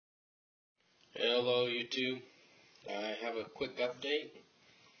Hello YouTube, I have a quick update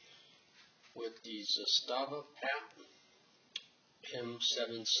with the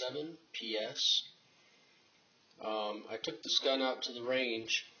M77PS. I took this gun out to the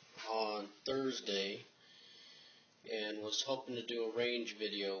range on Thursday and was hoping to do a range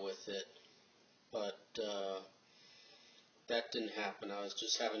video with it, but that didn't happen. I was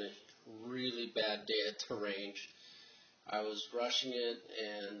just having a really bad day at the range. I was rushing it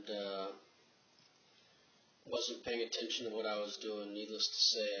and wasn't paying attention to what I was doing. Needless to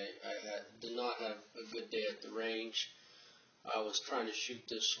say, I did not have a good day at the range. I was trying to shoot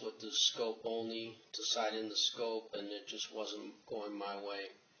this with the scope only, to sight in the scope, and it just wasn't going my way.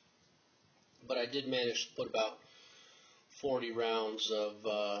 But I did manage to put about 40 rounds of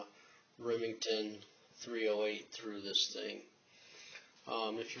Remington 308 through this thing.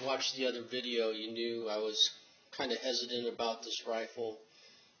 If you watched the other video, you knew I was kind of hesitant about this rifle.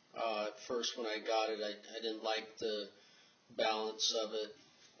 At first, when I got it, I didn't like the balance of it.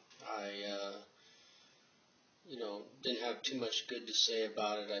 I didn't have too much good to say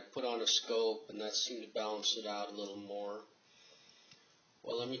about it. I put on a scope, and that seemed to balance it out a little more.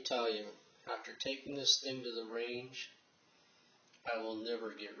 Well, let me tell you, after taking this thing to the range, I will never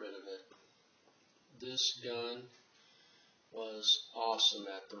get rid of it. This gun was awesome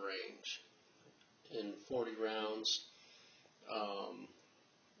at the range. In 40 rounds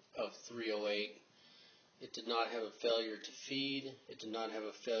of 308, it did not have a failure to feed, it did not have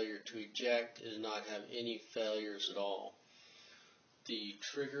a failure to eject, it did not have any failures at all. The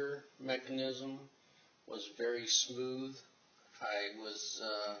trigger mechanism was very smooth. I was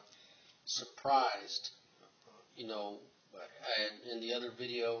surprised. In the other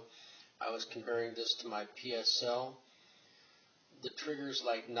video, I was comparing this to my PSL. The trigger's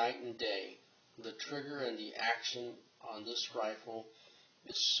like night and day. The trigger and the action on this rifle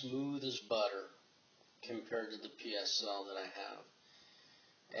is smooth as butter compared to the PSL that I have.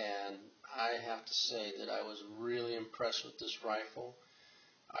 And I have to say that I was really impressed with this rifle.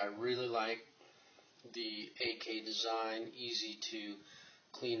 I really like the AK design, easy to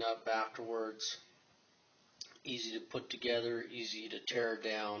clean up afterwards, easy to put together, easy to tear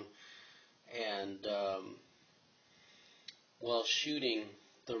down, and while shooting,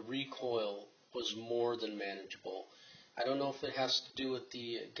 the recoil was more than manageable. I don't know if it has to do with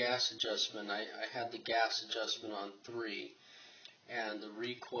the gas adjustment. I had the gas adjustment on 3, and the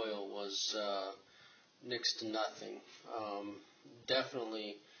recoil was next to nothing.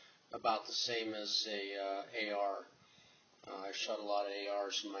 Definitely about the same as a AR. I shot a lot of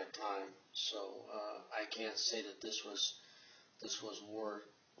ARs in my time, so I can't say that this was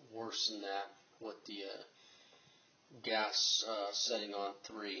worse than that with the gas setting on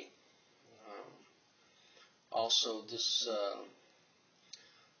 3. Also, this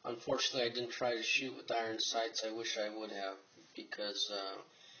unfortunately, I didn't try to shoot with iron sights. I wish I would have, because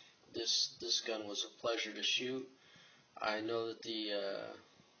this gun was a pleasure to shoot. I know that the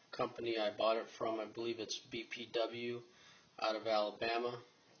company I bought it from, I believe it's BPW out of Alabama,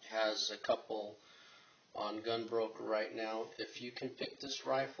 has a couple on Gunbroker right now. If you can pick this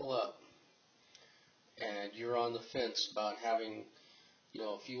rifle up and you're on the fence about having,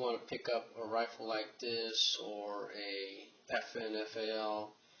 if you want to pick up a rifle like this, or a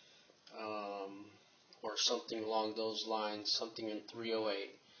FNFAL, or something along those lines, something in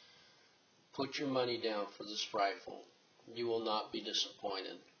 308, put your money down for this rifle. You will not be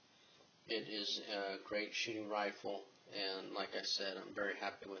disappointed. It is a great shooting rifle, and like I said, I'm very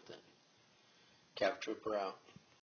happy with it. Cap Trooper out.